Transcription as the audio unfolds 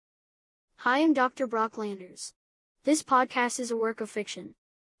Hi, I'm Dr. Brock Landers. This podcast is a work of fiction.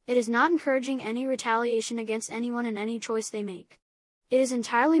 It is not encouraging any retaliation against anyone in any choice they make. It is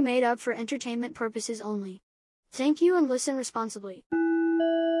entirely made up for entertainment purposes only. Thank you and listen responsibly.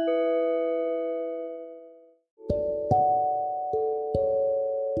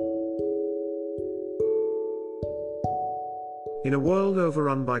 In a world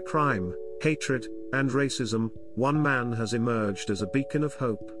overrun by crime, hatred, and racism, one man has emerged as a beacon of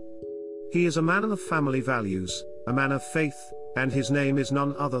hope. He is a man of family values, a man of faith, and his name is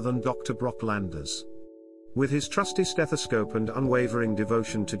none other than Dr. Brock Landers. With his trusty stethoscope and unwavering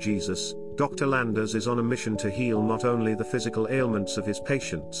devotion to Jesus, Dr. Landers is on a mission to heal not only the physical ailments of his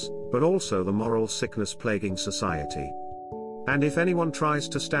patients, but also the moral sickness plaguing society. And if anyone tries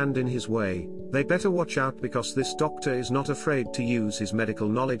to stand in his way, they better watch out, because this doctor is not afraid to use his medical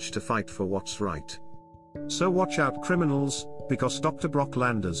knowledge to fight for what's right. So watch out, criminals, because Dr. Brock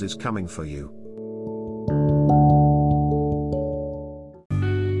Landers is coming for you.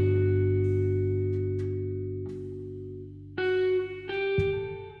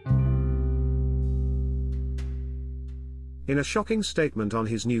 In a shocking statement on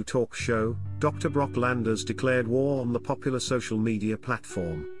his new talk show, Dr. Brock Landers declared war on the popular social media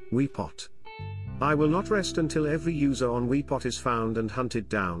platform, Weepot. "I will not rest until every user on Weepot is found and hunted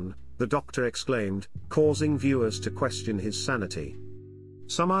down," the doctor exclaimed, causing viewers to question his sanity.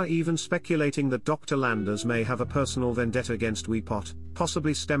 Some are even speculating that Dr. Landers may have a personal vendetta against Weepot,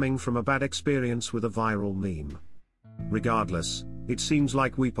 possibly stemming from a bad experience with a viral meme. Regardless, it seems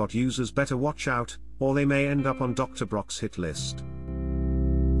like Weepot users better watch out, or they may end up on Dr. Brock's hit list.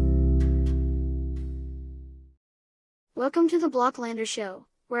 Welcome to the Brock Landers Show,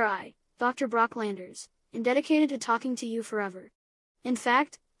 where I, Dr. Brock Landers, am dedicated to talking to you forever. In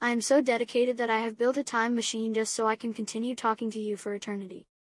fact, I am so dedicated that I have built a time machine just so I can continue talking to you for eternity.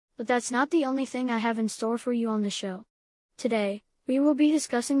 But that's not the only thing I have in store for you on the show. Today, we will be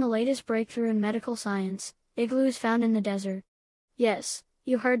discussing the latest breakthrough in medical science: igloos found in the desert. Yes,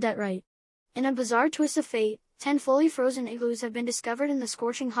 you heard that right. In a bizarre twist of fate, 10 fully frozen igloos have been discovered in the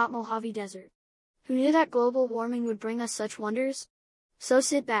scorching hot Mojave Desert. Who knew that global warming would bring us such wonders? So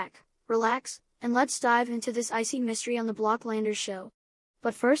sit back, relax, and let's dive into this icy mystery on the Brock Landers Show.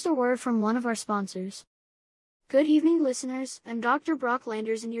 But first, a word from one of our sponsors. Good evening, listeners. I'm Dr. Brock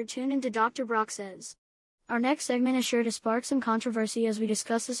Landers and you're tuned into Dr. Brock Says. Our next segment is sure to spark some controversy as we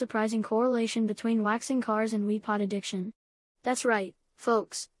discuss the surprising correlation between waxing cars and weed pot addiction. That's right,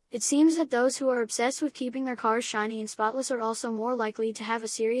 folks. It seems that those who are obsessed with keeping their cars shiny and spotless are also more likely to have a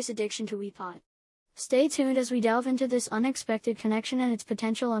serious addiction to weed pot. Stay tuned as we delve into this unexpected connection and its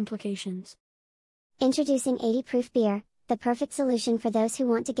potential implications. Introducing 80 Proof Beer, the perfect solution for those who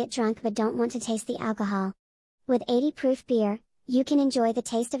want to get drunk but don't want to taste the alcohol. With 80 Proof Beer, you can enjoy the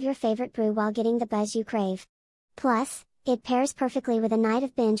taste of your favorite brew while getting the buzz you crave. Plus, it pairs perfectly with a night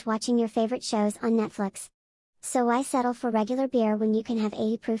of binge watching your favorite shows on Netflix. So why settle for regular beer when you can have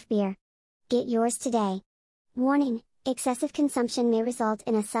 80 Proof Beer? Get yours today. Warning: excessive consumption may result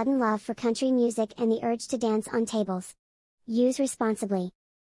in a sudden love for country music and the urge to dance on tables. Use responsibly.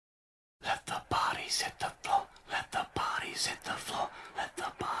 Let the bodies hit the floor. Let the bodies hit the floor. Let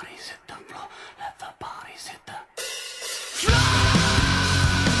the bodies hit the floor. Let the bodies hit the floor.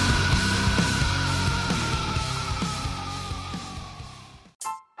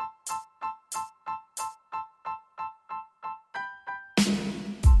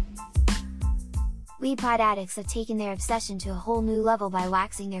 Weed pot addicts have taken their obsession to a whole new level by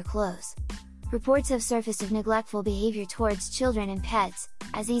waxing their clothes. Reports have surfaced of neglectful behavior towards children and pets,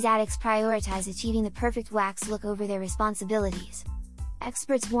 as these addicts prioritize achieving the perfect wax look over their responsibilities.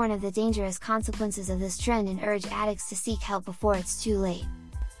 Experts warn of the dangerous consequences of this trend and urge addicts to seek help before it's too late.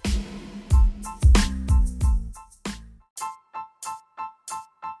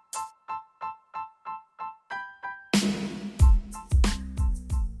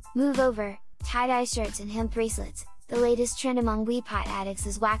 Move over. Tie-dye shirts and hemp bracelets. The latest trend among weed pot addicts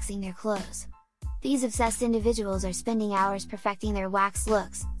is waxing their clothes. These obsessed individuals are spending hours perfecting their wax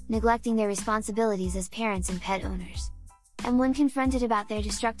looks, neglecting their responsibilities as parents and pet owners. And when confronted about their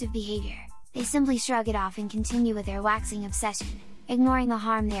destructive behavior, they simply shrug it off and continue with their waxing obsession, ignoring the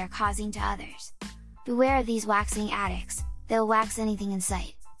harm they are causing to others. Beware of these waxing addicts. They'll wax anything in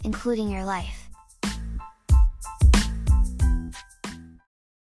sight, including your life.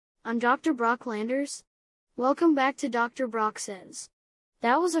 I'm Dr. Brock Landers. Welcome back to Dr. Brock Says.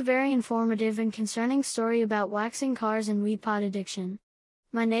 That was a very informative and concerning story about waxing cars and weed pot addiction.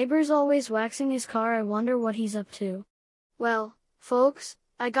 My neighbor's always waxing his car. I wonder what he's up to. Well, folks,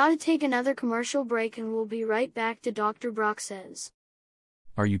 I gotta take another commercial break and we'll be right back to Dr. Brock Says.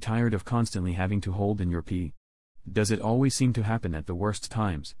 Are you tired of constantly having to hold in your pee? Does it always seem to happen at the worst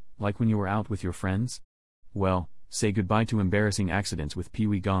times, like when you were out with your friends? Well, say goodbye to embarrassing accidents with Pee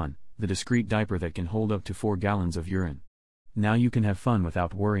Wee Gone, the discreet diaper that can hold up to 4 gallons of urine. Now you can have fun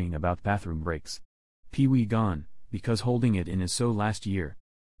without worrying about bathroom breaks. Pee Wee Gone, because holding it in is so last year.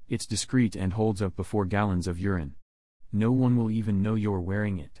 It's discreet and holds up to 4 gallons of urine. No one will even know you're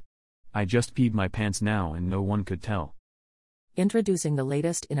wearing it. I just peed my pants now and no one could tell. Introducing the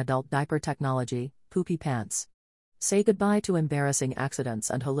latest in adult diaper technology, Poopy Pants. Say goodbye to embarrassing accidents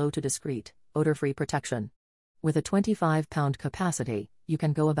and hello to discreet, odor-free protection. With a 25-pound capacity, you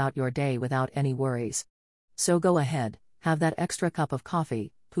can go about your day without any worries. So go ahead, have that extra cup of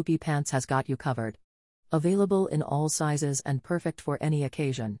coffee, Poopy Pants has got you covered. Available in all sizes and perfect for any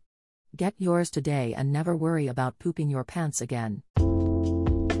occasion. Get yours today and never worry about pooping your pants again.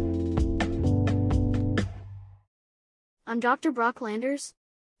 I'm Dr. Brock Landers.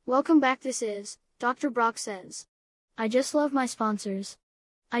 Welcome back. This is Dr. Brock Says. I just love my sponsors.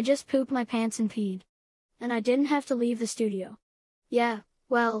 I just pooped my pants and peed. And I didn't have to leave the studio. Yeah,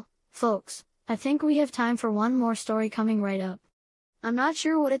 well, folks, I think we have time for one more story coming right up. I'm not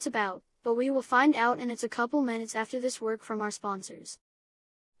sure what it's about, but we will find out, and it's a couple minutes after this word from our sponsors.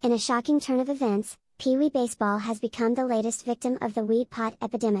 In a shocking turn of events, Pee Wee Baseball has become the latest victim of the weed pot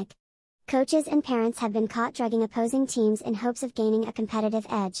epidemic. Coaches and parents have been caught drugging opposing teams in hopes of gaining a competitive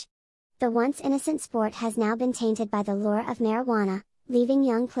edge. The once innocent sport has now been tainted by the lure of marijuana, leaving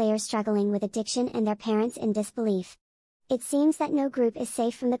young players struggling with addiction and their parents in disbelief. It seems that no group is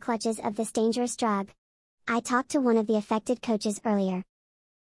safe from the clutches of this dangerous drug. I talked to one of the affected coaches earlier.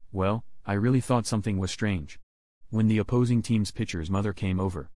 Well, I really thought something was strange. When the opposing team's pitcher's mother came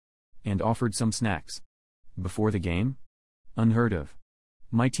over and offered some snacks before the game? Unheard of.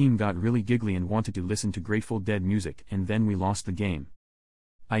 My team got really giggly and wanted to listen to Grateful Dead music, and then we lost the game.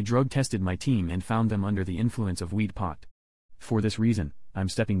 I drug tested my team and found them under the influence of weed pot. For this reason, I'm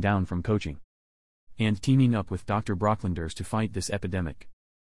stepping down from coaching and teaming up with Dr. Brocklanders to fight this epidemic.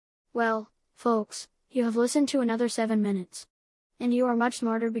 Well, folks, you have listened to another 7 minutes. And you are much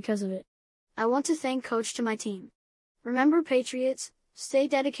smarter because of it. I want to thank Coach to my team. Remember, Patriots, stay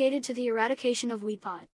dedicated to the eradication of weed pot.